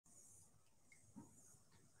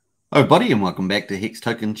Hello everybody and welcome back to Hex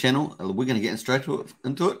Token channel. We're going to get straight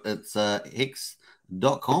into it. It's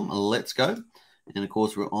hex.com. Let's go. And of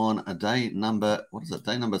course we're on a day number,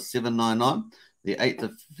 day number 799, the 8th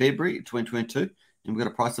of February 2022. And we've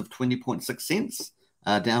got a price of 20.6 cents,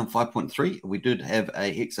 down 5.3. We did have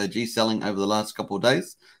a Hex OG selling over the last couple of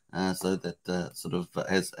days. So that sort of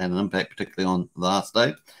has an impact, particularly on the last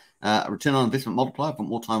day. Return on investment multiplier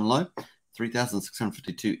from all-time low,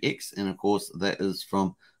 3,652x. And of course that is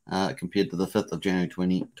from compared to the 5th of January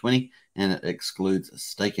 2020, and it excludes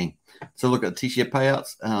staking. So look at T-share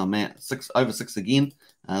payouts. Oh man, over 6 again.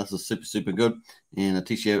 This is super good. And a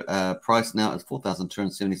T-share price now is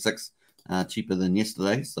 4,276, cheaper than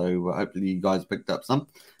yesterday. So hopefully you guys picked up some.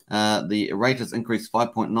 The rate has increased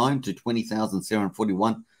 5.9 to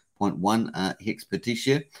 20,741.1 hex per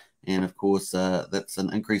T-share, and of course that's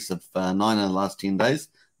an increase of 9 in the last 10 days.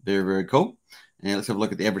 Very cool. Now let's have a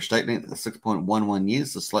look at the average stake length, 6.11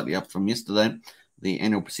 years, so slightly up from yesterday. The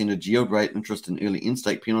annual percentage yield rate, interest and early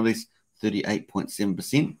in-stake penalties,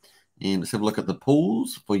 38.7%. And let's have a look at the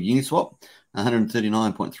pools for Uniswap,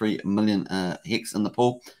 139.3 million hex in the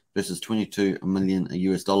pool versus 22 million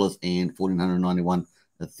US dollars and 1,491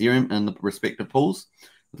 Ethereum in the respective pools.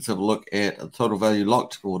 Let's have a look at the total value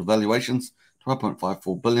locked, or the valuations,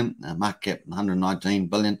 12.54 billion, market cap 119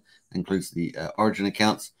 billion, includes the origin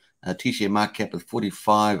accounts. T-share market cap is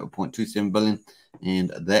 45.27 billion,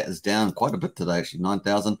 and that is down quite a bit today, actually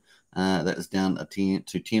 9,000. That is down to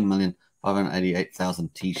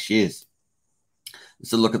 10,588,000 T-shares.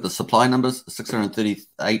 Let's look at the supply numbers,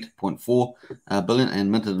 638.4 billion,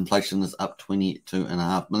 and minted inflation is up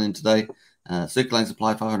 22.5 million today. Circulating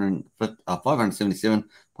supply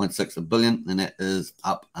 577.6 billion, and that is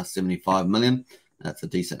up 75 million. That's a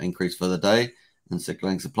decent increase for the day. And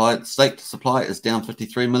circulating supply, staked supply is down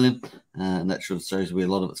 53 million, and that shows where a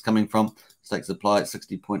lot of it's coming from. Staked supply at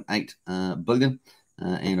 60.8 billion,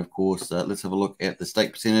 and of course let's have a look at the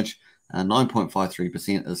stake percentage.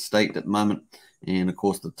 9.53% is staked at the moment, and of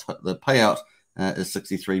course the payout is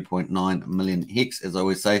 63.9 million hex. As I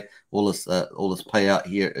always say, all this payout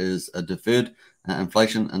here is a deferred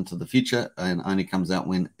inflation into the future, and only comes out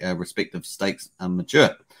when respective stakes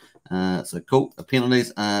mature. So cool.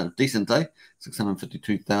 Penalties, decent day,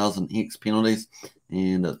 652,000 hex penalties,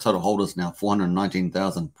 and total holders now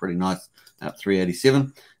 419,000. Pretty nice, up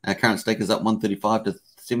 387. Current stake is up 135 to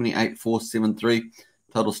 78,473.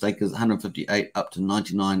 Total stake is 158 up to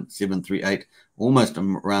 99,738. Almost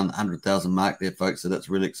around the 100,000 mark there, folks. So that's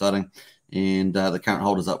really exciting. And the current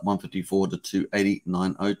holders up 154 to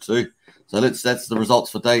 280,902. So that's the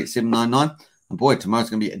results for day 799. And boy, tomorrow's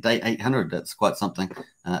going to be day 800. That's quite something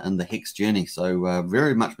in the Hex journey. So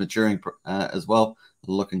very much maturing as well.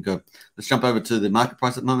 Looking good. Let's jump over to the market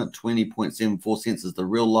price at the moment. 20.74 cents is the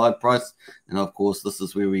real live price. And of course, this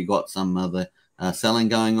is where we got some of the selling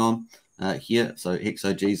going on here. So Hex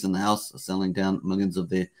OGs in the house are selling down millions of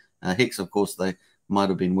their Hex. Of course, they might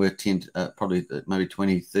have been worth probably maybe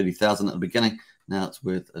 20, 30,000 at the beginning. Now it's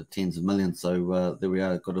worth tens of millions. So there we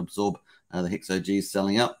are. Got to absorb the Hex OGs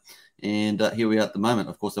selling up. And here we are at the moment.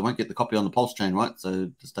 Of course, they won't get the copy on the Pulsechain, right? So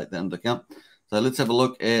just take that into account. So let's have a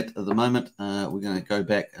look at the moment. We're going to go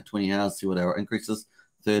back 20 hours, see what our increase is.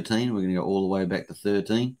 13. We're going to go all the way back to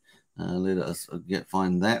 13. Let us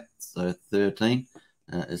find that. So 13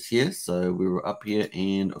 is here. So we were up here,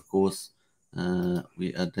 and of course,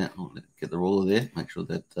 we are down. Oh, let's get the ruler there. Make sure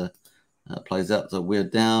that plays out. So we're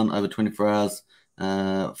down over 24 hours,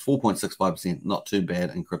 4.65%. Not too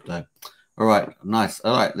bad in crypto. All right, nice.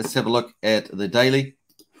 All right, let's have a look at the daily.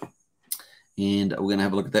 And we're going to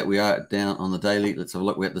have a look at that. We are down on the daily. Let's have a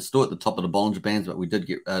look. We're still at the top of the Bollinger Bands, but we did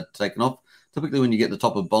get taken off. Typically, when you get the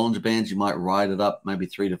top of Bollinger Bands, you might ride it up maybe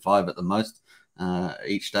 3 to 5 at the most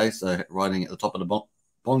each day. So riding at the top of the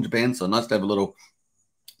Bollinger Band. So nice to have a little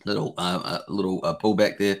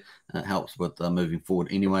pullback there. Helps with moving forward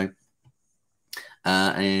anyway.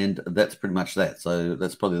 And that's pretty much that. So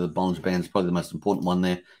that's probably the Bollinger Band is probably the most important one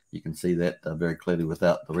there. You can see that very clearly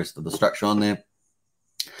without the rest of the structure on there.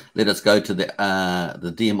 Let us go to the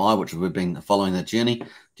DMI, which we've been following that journey.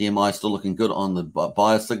 DMI is still looking good on the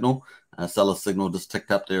buyer signal. Seller signal just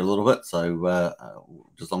ticked up there a little bit. So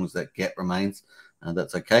as long as that gap remains,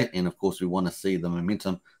 that's okay. And of course, we want to see the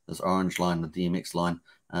momentum, this orange line, the DMX line,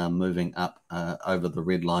 moving up over the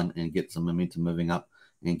red line and get some momentum moving up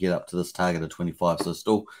and get up to this target of 25. So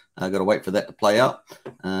still got to wait for that to play out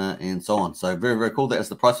and so on. So very cool. That is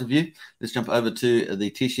the price review. Let's jump over to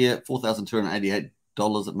the T-share, $4,288 at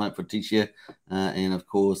the moment for T-share. And of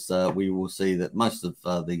course, we will see that most of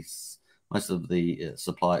the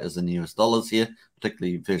supply is in US dollars here.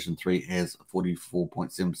 Particularly version 3 has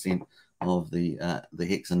 44.7% the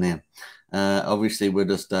Hex in there. Obviously, we're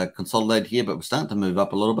just consolidated here, but we're starting to move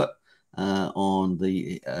up a little bit on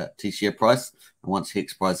the T-share price. And once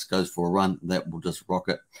Hex price goes for a run, that will just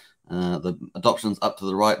rocket. The adoption's up to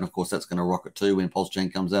the right, and of course that's going to rocket too when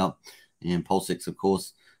Pulsechain comes out, and PulseX, of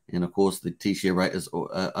course. And of course the T-share rate is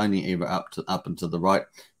only ever up and to the right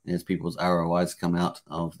as people's ROIs come out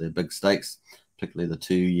of their big stakes, particularly the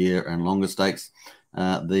 2-year and longer stakes.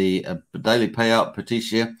 The daily payout per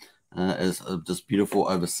T-share is just beautiful,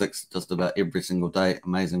 over 6 just about every single day.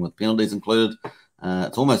 Amazing, with penalties included.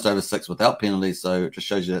 It's almost over 6 without penalties, so it just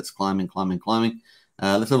shows you that's climbing.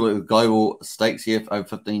 Let's have a look at global stakes here for over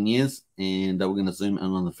 15 years, and we're going to zoom in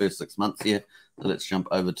on the first 6 months here. So let's jump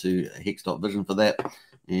over to Hex.vision for that.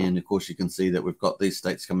 And of course, you can see that we've got these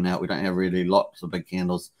stakes coming out. We don't have really lots of big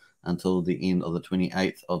candles until the end of the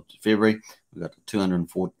 28th of February. We've got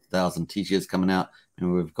 204,000 T-shares coming out,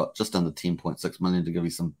 and we've got just under 10.6 million to give you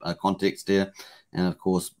some context there. And of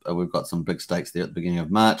course, we've got some big stakes there at the beginning of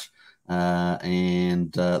March. Most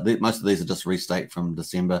of these are just restaked from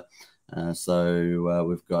December. So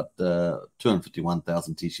we've got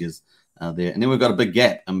 251,000 T-shares there, and then we've got a big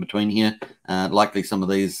gap in between here. Likely some of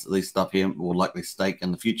these stuff here will likely stake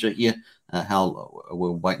in the future here. How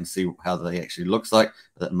we'll wait and see how they actually looks like.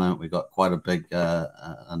 But at the moment, we've got quite a big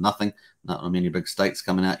nothing, not many big stakes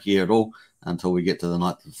coming out here at all until we get to the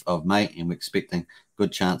 9th of May, and we're expecting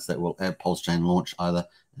good chance that we'll have Pulsechain launch either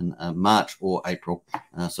in March or April.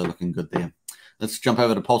 So looking good there. Let's jump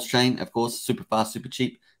over to Pulsechain. Of course, super fast, super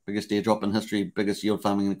cheap. Biggest airdrop in history, biggest yield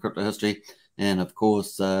farming in crypto history, and of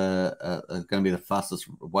course, going to be the fastest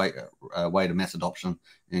way to mass adoption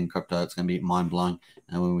in crypto. It's going to be mind blowing,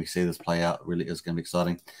 and when we see this play out, it really is going to be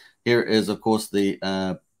exciting. Here is, of course, the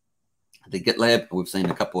GitLab. We've seen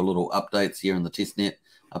a couple of little updates here in the testnet,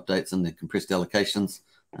 updates in the compressed allocations,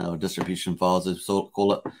 or distribution files, as we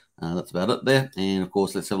call it. That's about it there. And of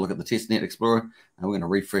course, let's have a look at the testnet explorer. We're going to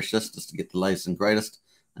refresh this just to get the latest and greatest.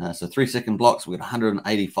 So 3-second blocks, we've got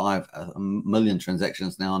 185 million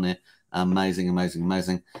transactions now on there. Amazing.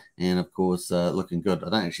 And of course, looking good. I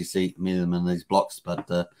don't actually see many of them in these blocks, but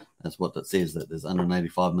that's what it says, that there's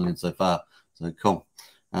 185 million so far. So cool.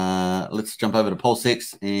 Let's jump over to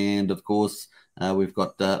PulseX, and of course, we've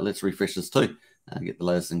got, let's refresh this too. Get the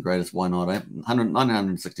latest and greatest. Why not?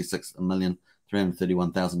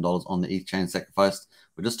 $966,331,000 on the ETH chain sacrificed.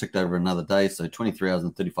 We just ticked over another day, so 23 hours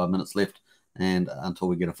and 35 minutes left, and until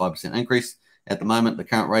we get a 5% increase. At the moment, the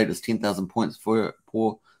current rate is 10,000 points for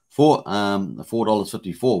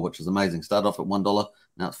 $4.54, which is amazing. Started off at $1,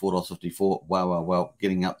 now it's $4.54. Wow,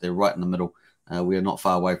 getting up there right in the middle. We are not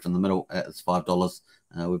far away from the middle. It's $5.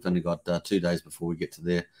 We've only got 2 days before we get to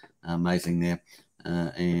there. Amazing there.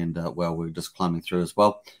 Well, we're just climbing through as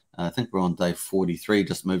well. I think we're on day 43,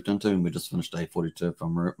 just moved into, and we just finished day 42, if I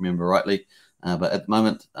remember rightly. But at the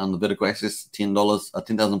moment, on the vertical axis,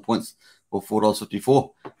 $10,000 points or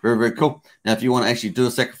 $4.54. Very cool. Now, if you want to actually do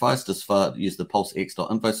a sacrifice, just use the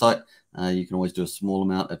pulsex.info site. You can always do a small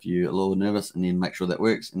amount if you're a little nervous, and then make sure that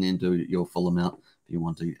works, and then do your full amount if you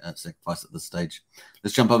want to sacrifice at this stage.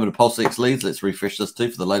 Let's jump over to PulseX leads. Let's refresh this too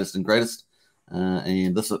for the latest and greatest.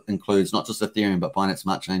 And this includes not just Ethereum, but Binance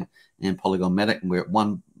Smart Chain and Polygon Matic. And we're at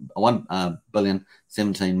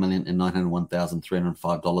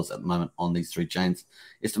 $1,017,901,305 at the moment on these 3 chains.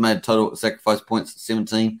 Estimated total sacrifice points,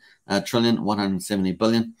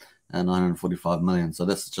 17,170,945 million. So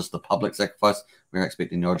this is just the public sacrifice. We're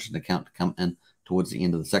expecting the origin account to come in towards the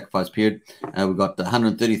end of the sacrifice period. We've got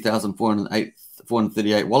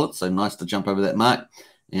 130,438 wallets, so nice to jump over that mark.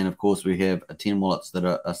 And of course, we have 7 wallets that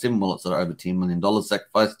are over $10 million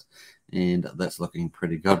sacrificed, and that's looking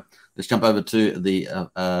pretty good. Let's jump over to the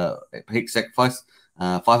Hex sacrifice.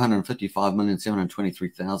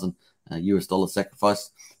 555,723,000 US dollars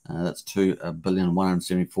sacrificed. That's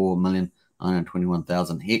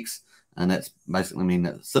 2,174,921,000 Hex, and that's basically mean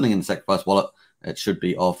that sitting in the sacrifice wallet, it should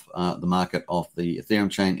be off the market off the Ethereum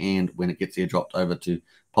chain, and when it gets airdropped over to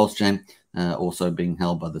Pulsechain, also being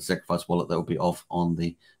held by the sacrifice wallet, that will be off on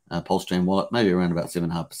the Pulsechain wallet, maybe around about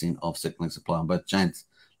 7.5% of circulating supply on both chains.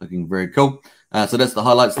 Looking very cool. So that's the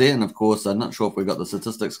highlights there, and of course, I'm not sure if we've got the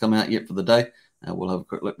statistics come out yet for the day. We'll have a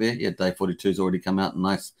quick look there. Yeah, day 42 has already come out.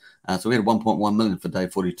 Nice. So we had 1.1 million for day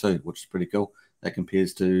 42, which is pretty cool. That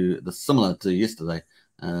compares to similar to yesterday.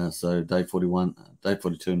 So day 41, day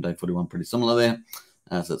 42 and day 41 pretty similar there.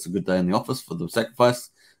 So it's a good day in the office for the sacrifice.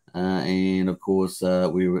 And of course,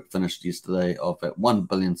 we were finished yesterday off at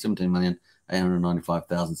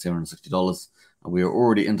 $1,017,895,760. We are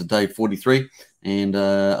already into day 43 and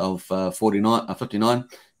of 59,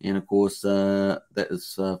 and of course that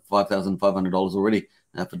is $5,500 already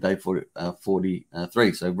for day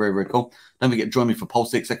 43. So very, very cool. Don't forget to join me for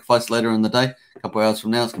PulseX Sacrifice later in the day. A couple of hours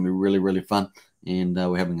from now. It's going to be really, really fun. And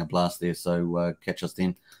we're having a blast there. So catch us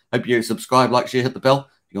then. Hope you subscribe, like, share, hit the bell.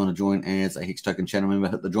 If you want to join as a Hex Token channel member,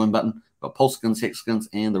 hit the join button. Got Pulse Skins, Hex Skins,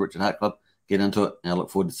 and the Richard Hart Club. Get into it. And I look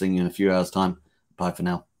forward to seeing you in a few hours' time. Bye for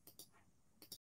now.